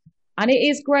well. And it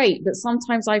is great, but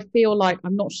sometimes I feel like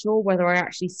I'm not sure whether I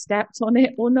actually stepped on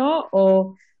it or not,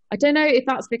 or I don't know if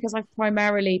that's because I've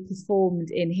primarily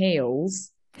performed in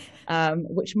heels,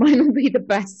 which might not be the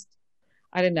best.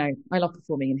 I don't know. I love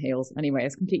performing in heels anyway.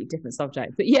 It's a completely different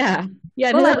subject, but yeah,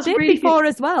 yeah. No, Well, I that's did really good. before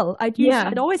as well. Yeah,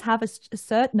 I'd always have a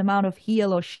certain amount of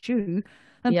heel or shoe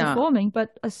and yeah, performing,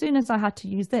 but as soon as I had to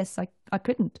use this, I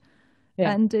couldn't.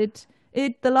 yeah. And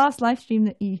the last live stream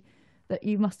that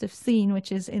you must have seen, which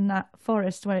is in that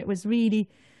forest where it was really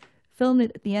filmed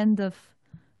at the end of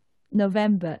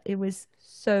November. It was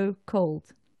so cold.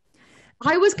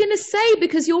 I was going to say,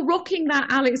 because you're rocking that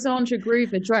Alexandra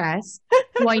Groover dress,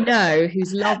 who I know,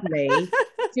 who's lovely.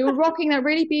 So you're rocking that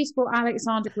really beautiful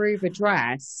Alexandra Groover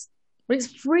dress, but it's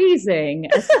freezing.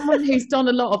 As someone who's done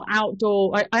a lot of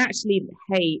outdoor, I actually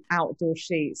hate outdoor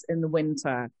shoots in the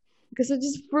winter because they're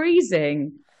just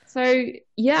freezing. So,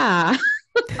 yeah.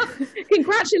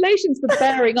 Congratulations for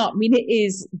bearing up. I mean, it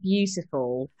is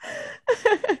beautiful.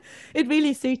 It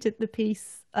really suited the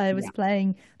piece I was Yeah.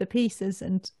 playing, the pieces,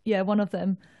 and yeah, one of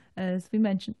them, as we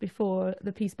mentioned before,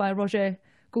 the piece by Roger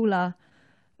Goula,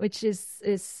 which is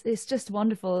just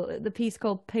wonderful. The piece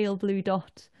called Pale Blue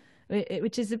Dot,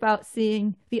 which is about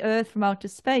seeing the Earth from outer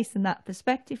space and that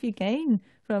perspective you gain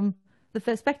from the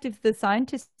perspective the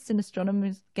scientists and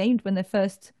astronomers gained when they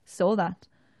first saw that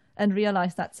and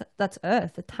realized that's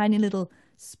Earth, a tiny little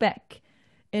speck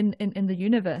in the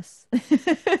universe.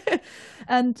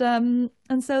 And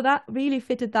so that really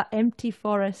fitted that empty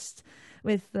forest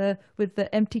with the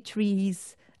empty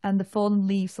trees and the fallen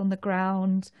leaves on the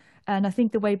ground. And I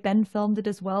think the way Ben filmed it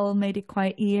as well made it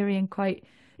quite eerie and quite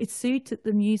it suited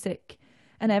the music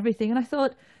and everything. And I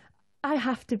thought, I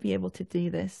have to be able to do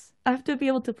this. I have to be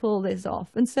able to pull this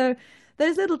off. And so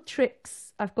there's little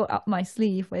tricks I've got up my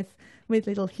sleeve with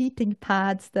little heating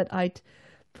pads that I'd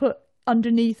put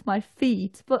underneath my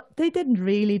feet, but they didn't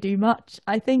really do much.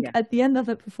 I think Yeah. at the end of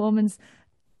the performance,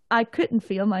 I couldn't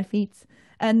feel my feet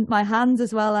and my hands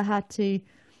as well. I had to,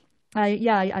 I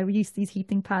used these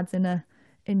heating pads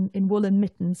in woolen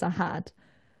mittens I had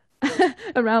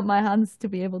around my hands to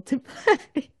be able to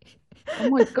play. Oh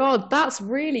my God, that's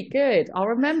really good. I'll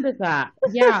remember that.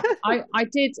 Yeah, I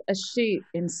did a shoot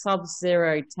in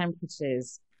sub-zero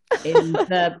temperatures in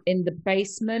the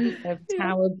basement of Yeah.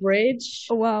 Tower Bridge.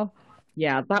 Oh wow.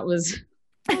 Yeah, that was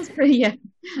pretty, yeah.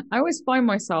 I always find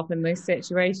myself in those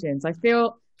situations. I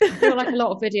feel like a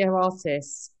lot of video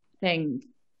artists think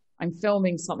I'm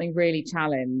filming something really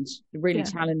Yeah.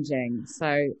 challenging.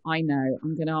 So I know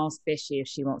I'm going to ask Fishy if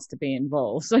she wants to be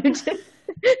involved. So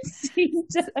it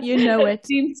just You know it.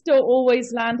 seems to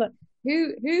always land.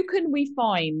 Who can we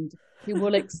find who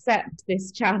will accept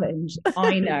this challenge?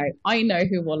 I know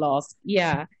who will ask.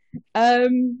 Yeah.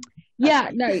 Um, Yeah,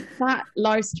 no, that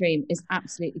live stream is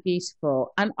absolutely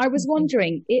beautiful. And I was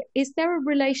wondering, is there a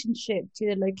relationship to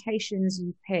the locations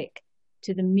you pick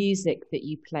to the music that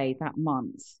you play that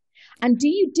month? And do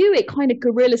you do it kind of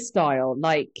guerrilla style?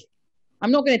 Like,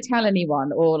 I'm not going to tell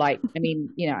anyone, or like, I mean,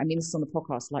 this is on the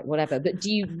podcast, like whatever, but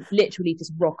do you literally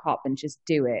just rock up and just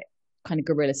do it kind of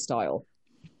guerrilla style?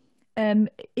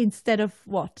 Instead of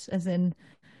what? As in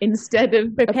Instead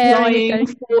of preparing it, applying going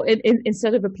for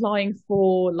instead of applying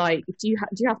for like do you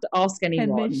have to ask anyone?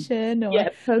 permission or Yeah,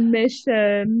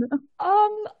 permission.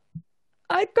 um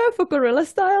I'd go for gorilla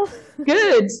style.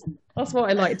 Good. That's what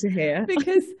I like to hear.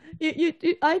 Because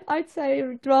I'd say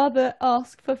I'd rather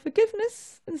ask for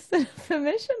forgiveness instead of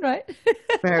permission, right?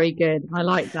 Very good. I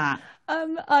like that.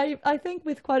 I think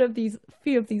with quite of these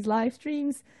few of these live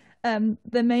streams,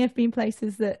 there may have been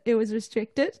places that it was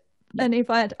restricted, Yeah. and if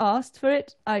I had asked for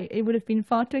it, it would have been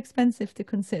far too expensive to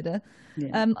consider.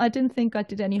 Yeah. I didn't think I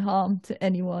did any harm to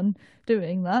anyone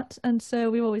doing that, and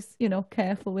so we're always,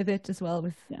 careful with it as well.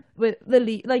 Yeah. With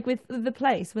like with the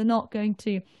place, we're not going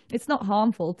to. It's not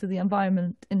harmful to the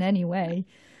environment in any way,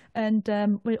 and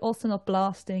we're also not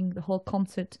blasting the whole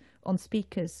concert on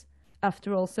speakers.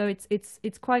 After all, so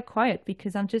it's quite quiet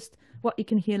because I'm just what you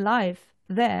can hear live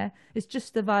there is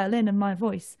just the violin and my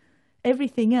voice.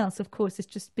 Everything else, of course, is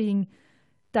just being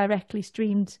directly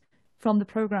streamed from the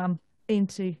program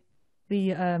into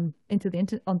to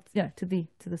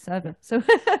the server. So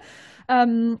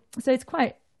so it's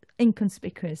quite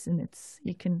inconspicuous, and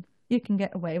you can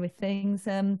get away with things.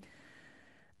 And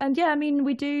yeah, I mean,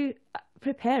 we do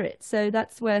prepare it. So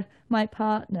that's where my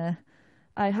partner,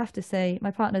 I have to say,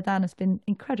 my partner Dan has been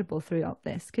incredible throughout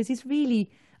this because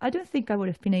I don't think I would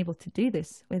have been able to do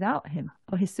this without him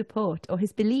or his support or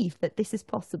his belief that this is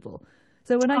possible.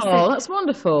 So when I Oh, say that's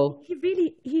wonderful.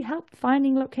 he helped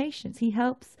finding locations. He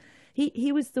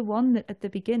was the one that at the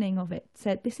beginning of it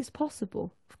said, this is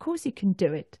possible. Of course you can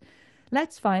do it.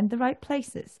 Let's find the right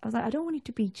places. I was like, I don't want it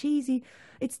to be cheesy.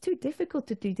 It's too difficult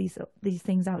to do these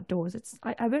things outdoors.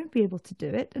 I won't be able to do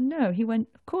it. And no, he went,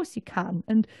 of course you can.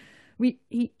 And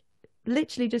he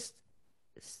literally just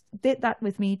did that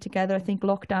with me together. I think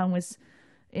lockdown was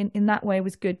in that way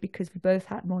was good because we both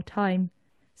had more time.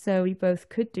 So we both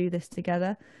could do this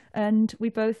together, and we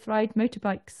both ride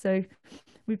motorbikes. So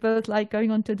we both like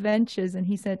going on to adventures. And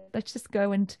he said, let's just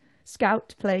go and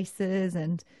scout places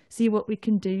and see what we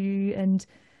can do. And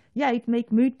yeah, he'd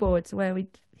make mood boards where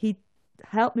he'd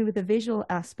help me with the visual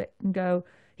aspect and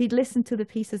he'd listen to the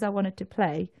pieces I wanted to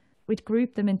play. We'd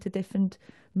group them into different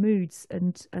moods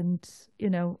and these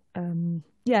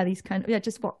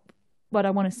just what I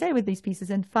want to say with these pieces,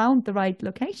 and found the right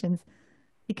locations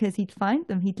because he'd find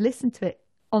them, he'd listen to it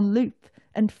on loop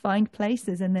and find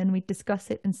places, and then we'd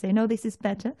discuss it and say, no, this is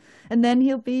better. And then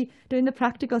he'll be doing the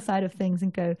practical side of things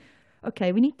and go,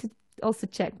 okay, we need to also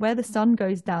check where the sun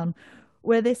goes down,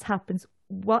 where this happens,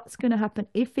 what's going to happen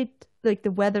if it, like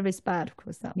the weather is bad, of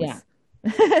course that was,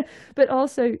 but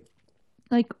also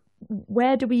like,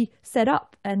 where do we set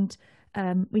up? And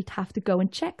we'd have to go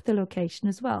and check the location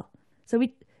as well. So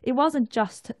it wasn't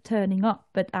just turning up,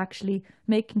 but actually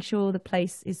making sure the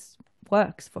place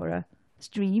works for a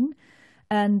stream,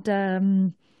 and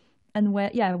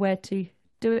where to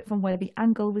do it from, where the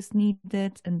angle was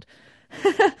needed, and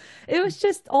it was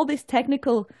just all this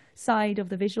technical side of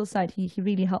the visual side he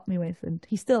really helped me with, and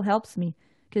he still helps me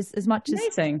because as much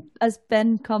as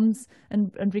Ben comes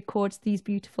and records these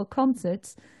beautiful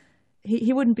concerts,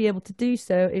 he wouldn't be able to do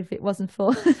so if it wasn't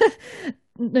for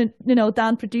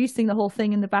Dan producing the whole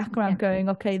thing in the background, going,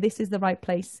 okay, this is the right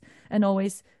place. And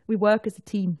always we work as a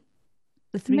team,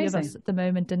 the three of us at the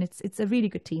moment, and it's a really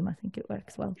good team. I think it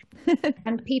works well.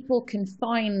 And people can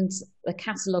find the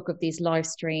catalogue of these live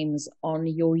streams on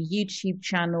your YouTube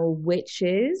channel, which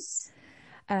is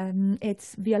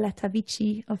it's Violetta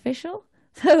Vici Official.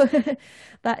 So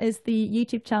that is the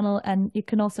YouTube channel, and you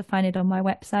can also find it on my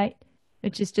website,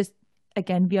 which is just,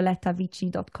 again,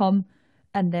 violettavici.com,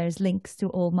 and there's links to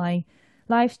all my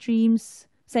live streams.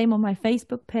 Same on my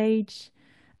Facebook page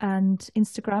and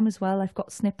Instagram as well. I've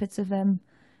got snippets of them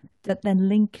that then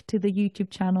link to the YouTube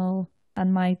channel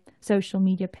and my social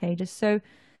media pages. So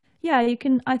yeah, you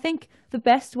can, I think the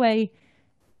best way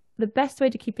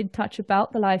to keep in touch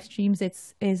about the live streams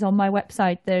is on my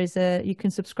website. You can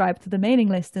subscribe to the mailing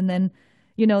list, and then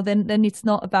then it's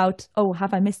not about, oh,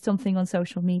 have I missed something on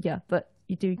social media, but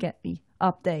you do get the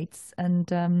updates.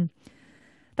 And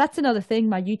that's another thing,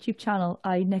 my YouTube channel,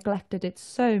 I neglected it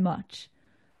so much.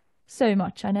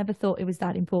 I never thought it was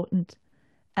that important.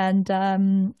 And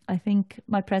I think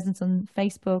my presence on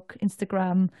Facebook,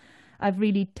 Instagram, I've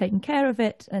really taken care of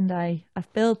it, and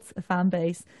I've built a fan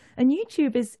base. And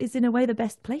YouTube is in a way the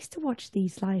best place to watch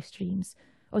these live streams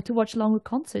or to watch longer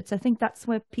concerts. I think that's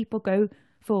where people go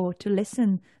for to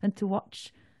listen and to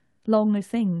watch longer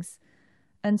things.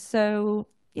 And so,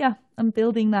 yeah, I'm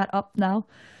building that up now,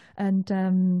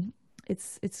 and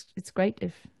it's great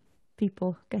if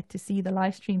people get to see the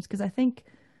live streams, because I think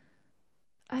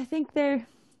they're,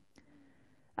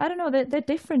 I don't know, they're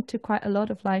different to quite a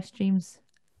lot of live streams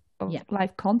of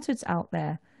live concerts out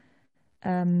there,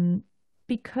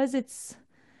 because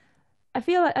I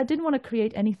feel like I didn't want to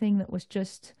create anything that was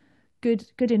just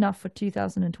good enough for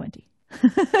 2020.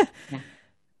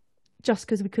 Just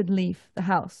because we couldn't leave the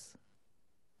house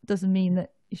doesn't mean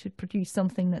that you should produce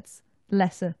something that's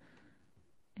lesser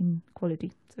in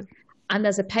quality. So. And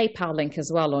there's a PayPal link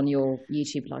as well on your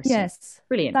YouTube live stream. Yes,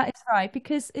 brilliant. That is right,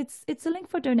 because it's a link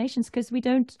for donations, because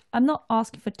I'm not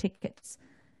asking for tickets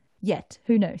yet.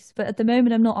 Who knows? But at the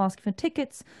moment, I'm not asking for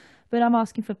tickets, but I'm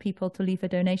asking for people to leave a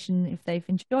donation if they've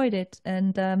enjoyed it.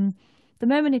 And the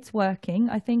moment it's working,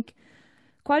 I think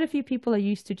quite a few people are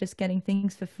used to just getting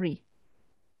things for free.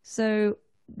 So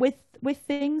with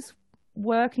things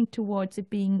working towards it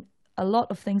being a lot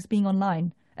of things being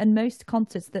online, and most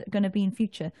concerts that are going to be in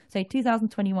future, say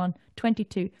 2021,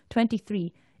 22,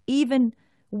 23, even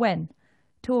when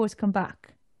tours come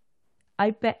back,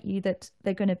 I bet you that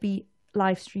they're going to be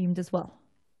live streamed as well.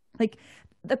 Like,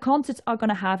 the concerts are going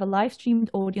to have a live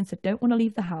streamed audience that don't want to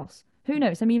leave the house. Who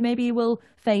knows? I mean, maybe it will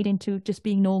fade into just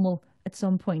being normal at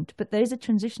some point, but there's a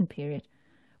transition period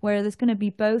where there's going to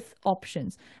be both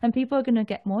options, and people are going to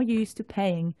get more used to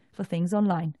paying for things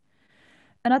online.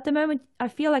 And at the moment, I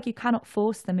feel like you cannot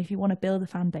force them if you want to build a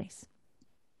fan base.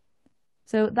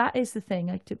 So that is the thing.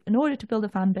 Like, in order to build a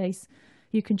fan base,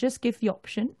 you can just give the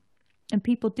option, and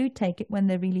people do take it when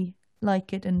they really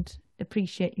like it and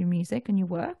appreciate your music and your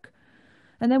work.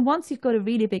 And then once you've got a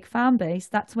really big fan base,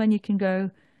 that's when you can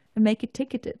go and make it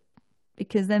ticketed,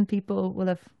 because then people will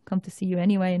have come to see you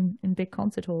anyway in big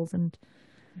concert halls. And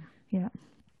yeah,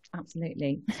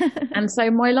 absolutely. And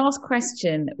so my last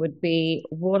question would be,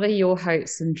 what are your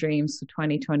hopes and dreams for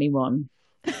 2021?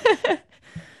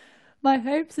 My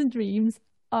hopes and dreams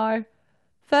are,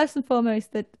 first and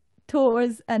foremost, that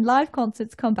tours and live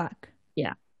concerts come back.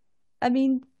 Yeah. I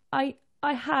mean, I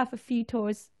have a few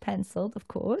tours penciled, of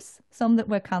course, some that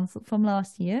were cancelled from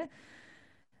last year.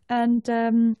 And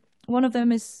one of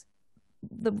them is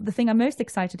the thing I'm most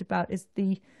excited about is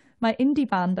my indie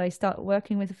band I started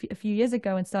working with a few years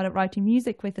ago and started writing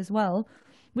music with as well.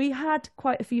 We had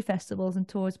quite a few festivals and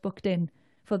tours booked in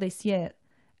for this year,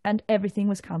 and everything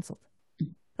was cancelled.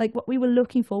 Like, what we were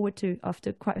looking forward to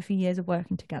after quite a few years of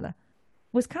working together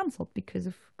was cancelled because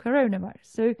of coronavirus.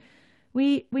 So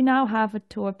we now have a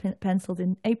tour penciled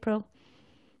in April.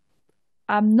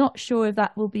 I'm not sure if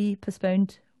that will be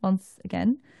postponed once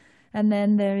again. And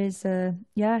then there is a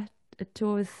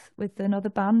tour with another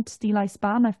band, Steel Eye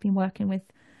Span. I've been working with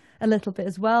a little bit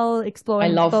as well,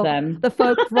 exploring the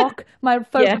folk rock, my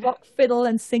folk rock fiddle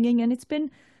and singing. And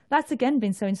that's again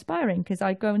been so inspiring, because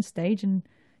I go on stage and,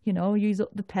 use up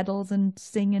the pedals and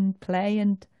sing and play.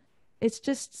 And it's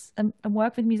just, and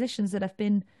work with musicians that have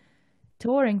been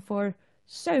touring for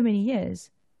so many years.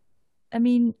 I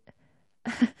mean,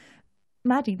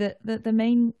 Maddie, the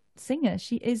main singer,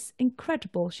 she is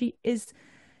incredible.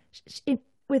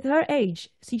 With her age,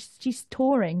 she's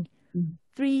touring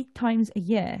 3 times a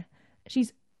year.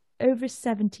 She's over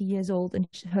 70 years old, and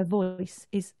her voice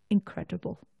is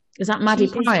incredible. Is that Maddie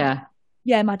Pryor?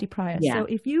 Yeah, Maddie Pryor. Yeah. So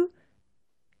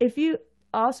if you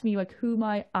ask me, like, who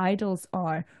my idols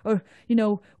are, or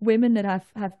women that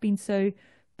have been so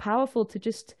powerful to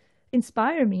just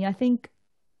inspire me, I think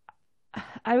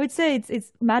I would say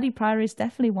it's Maddie Pryor is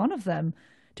definitely one of them.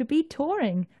 To be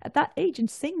touring at that age and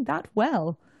sing that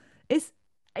well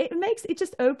it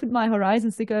just opened my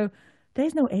horizons to go,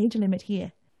 there's no age limit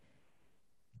here.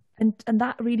 And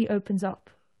that really opens up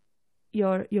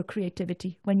your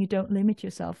creativity when you don't limit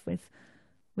yourself with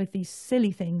these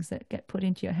silly things that get put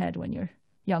into your head when you're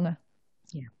younger.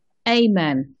 Yeah.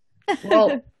 Amen.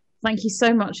 Well, thank you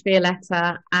so much,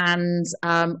 Violetta. And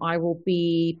I will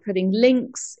be putting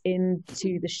links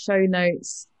into the show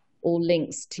notes, or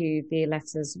links to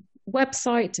Violetta's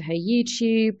website, to her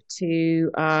YouTube,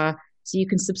 so you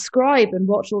can subscribe and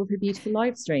watch all of her beautiful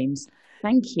live streams.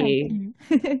 Thank you.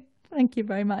 Thank you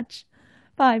very much.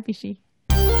 Bye, Bishi.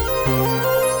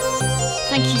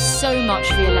 Thank you so much,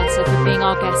 Violetta, for being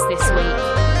our guest this week.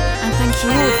 And thank you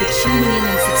all for tuning in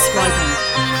and subscribing.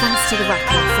 Thanks to The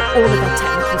Rattler for all of their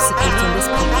technical support on this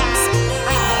podcast.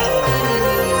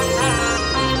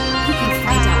 You can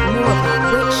find out more about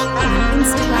Which on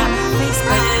Instagram,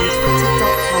 Facebook, and Twitter.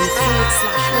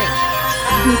 witch.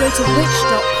 You can go to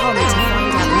witch.com